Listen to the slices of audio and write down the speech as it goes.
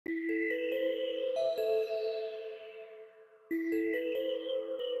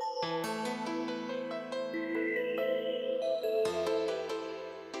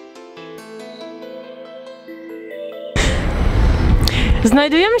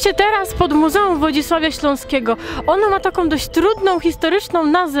Znajdujemy się teraz pod Muzeum Wodzisławia Śląskiego. Ono ma taką dość trudną, historyczną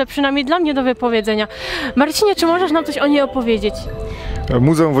nazwę, przynajmniej dla mnie do wypowiedzenia. Marcinie, czy możesz nam coś o niej opowiedzieć?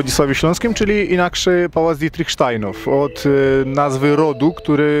 Muzeum w Wodzisławiu Śląskim, czyli inaczej Pałac Dietrichsteinów, od nazwy rodu,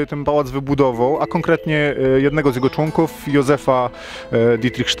 który ten pałac wybudował, a konkretnie jednego z jego członków, Józefa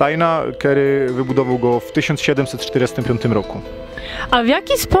Dietrichsteina, który wybudował go w 1745 roku. A w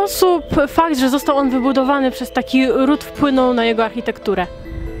jaki sposób fakt, że został on wybudowany przez taki ród, wpłynął na jego architekturę?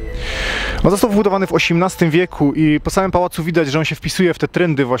 On został wybudowany w XVIII wieku i po całym pałacu widać, że on się wpisuje w te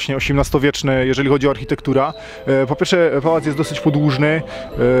trendy właśnie XVIII-wieczne, jeżeli chodzi o architekturę. Po pierwsze, pałac jest dosyć podłużny,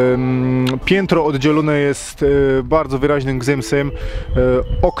 piętro oddzielone jest bardzo wyraźnym gzymsem,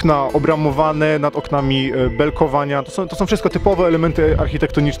 okna obramowane, nad oknami belkowania. To są wszystko typowe elementy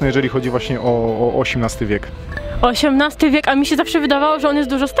architektoniczne, jeżeli chodzi właśnie o XVIII wiek. XVIII wiek, a mi się zawsze wydawało, że on jest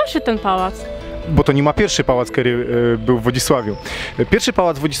dużo starszy, ten pałac. Bo to nie ma pierwszy pałac, który był w Wodzisławiu. Pierwszy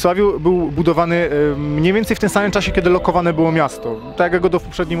pałac w Wodzisławiu był budowany mniej więcej w tym samym czasie, kiedy lokowane było miasto. Tak jak go w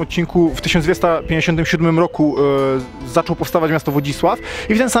poprzednim odcinku, w 1257 roku zaczął powstawać miasto Wodzisław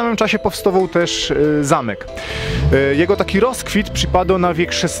i w tym samym czasie powstawał też zamek. Jego taki rozkwit przypadał na wiek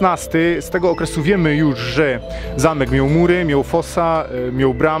XVI. Z tego okresu wiemy już, że zamek miał mury, miał fosa,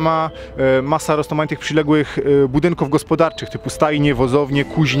 miał brama, masa rozmaitych przyległych budynków gospodarczych typu stajnie, wozownie,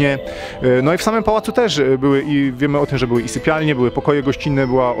 kuźnie. No i w samym pałacu też były i wiemy o tym, że były i sypialnie, były pokoje gościnne,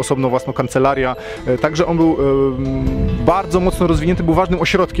 była osobno własna kancelaria, także on był bardzo mocno rozwinięty, był ważnym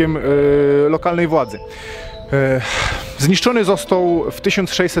ośrodkiem lokalnej władzy. Zniszczony został w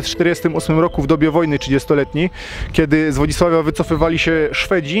 1648 roku w dobie wojny 30-letniej, kiedy z Wodzisławia wycofywali się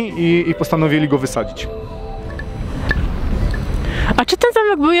Szwedzi i postanowili go wysadzić. A czy ten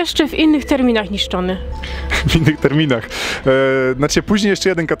zamek był jeszcze w innych terminach niszczony? W innych terminach. Znaczy później jeszcze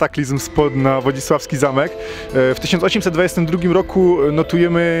jeden kataklizm spadł na wodzisławski zamek. W 1822 roku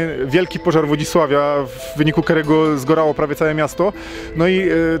notujemy wielki pożar Wodzisławia, w wyniku którego zgorało prawie całe miasto. No i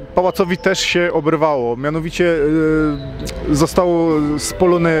pałacowi też się oberwało. Mianowicie zostało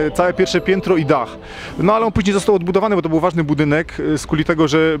spolone całe pierwsze piętro i dach. No ale on później został odbudowany, bo to był ważny budynek z kuli tego,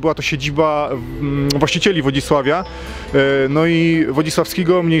 że była to siedziba właścicieli Wodzisławia, no i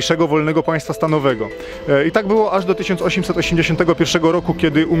Wodzisławskiego Mniejszego Wolnego Państwa Stanowego. I tak było aż do 1881 roku,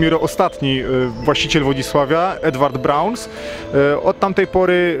 kiedy umierał ostatni właściciel Wodzisławia, Edward Browns. Od tamtej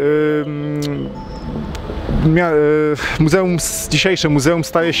pory dzisiejsze muzeum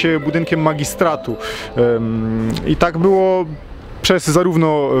staje się budynkiem magistratu. I tak było przez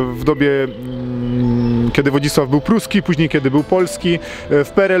zarówno w dobie, kiedy Wodzisław był pruski, później kiedy był polski. W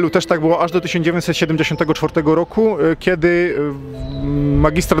PRL-u też tak było aż do 1974 roku, kiedy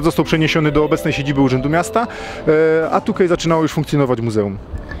magistrat został przeniesiony do obecnej siedziby Urzędu Miasta, a tutaj zaczynało już funkcjonować muzeum.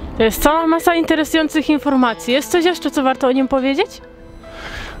 To jest cała masa interesujących informacji. Jest coś jeszcze, co warto o nim powiedzieć?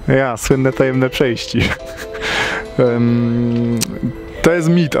 Słynne tajemne przejście. To jest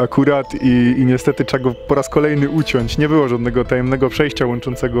mit akurat i niestety trzeba go po raz kolejny uciąć. Nie było żadnego tajemnego przejścia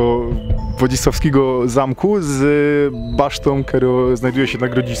łączącego wodzisławskiego zamku z basztą, która znajduje się na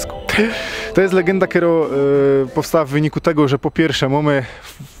Grodzisku. To jest legenda, która powstała w wyniku tego, że po pierwsze mamy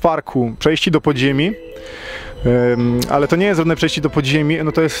w parku przejście do podziemi, ale to nie jest żadne przejście do podziemi,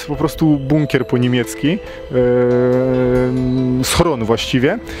 no to jest po prostu bunkier po niemiecki, schron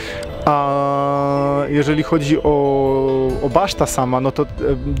właściwie. A jeżeli chodzi o basztę sama, no to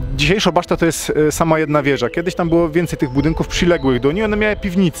dzisiejsza baszta to jest sama jedna wieża. Kiedyś tam było więcej tych budynków przyległych do niej, one miały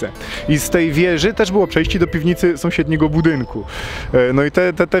piwnice. I z tej wieży też było przejście do piwnicy sąsiedniego budynku. No i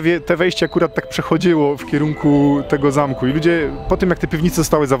te wejście akurat tak przechodziło w kierunku tego zamku. I ludzie po tym, jak te piwnice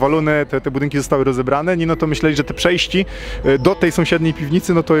zostały zawalone, te budynki zostały rozebrane, no to myśleli, że te przejście do tej sąsiedniej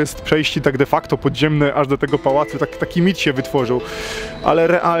piwnicy, no to jest przejście tak de facto podziemne aż do tego pałacu. Taki mit się wytworzył. Ale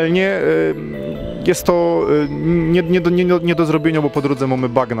realnie jest to nie do zrobienia, bo po drodze mamy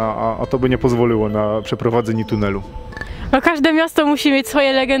bagna, a to by nie pozwoliło na przeprowadzenie tunelu. No każde miasto musi mieć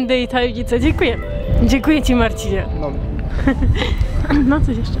swoje legendy i tajemnice. Dziękuję. Dziękuję Ci, Marcinie. No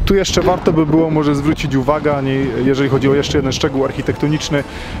coś jeszcze. Tu jeszcze warto by było może zwrócić uwagę, jeżeli chodzi o jeszcze jeden szczegół architektoniczny.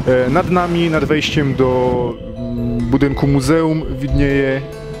 Nad nami, nad wejściem do budynku muzeum widnieje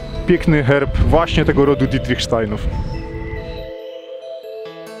piękny herb właśnie tego rodu Dietrichsteinów.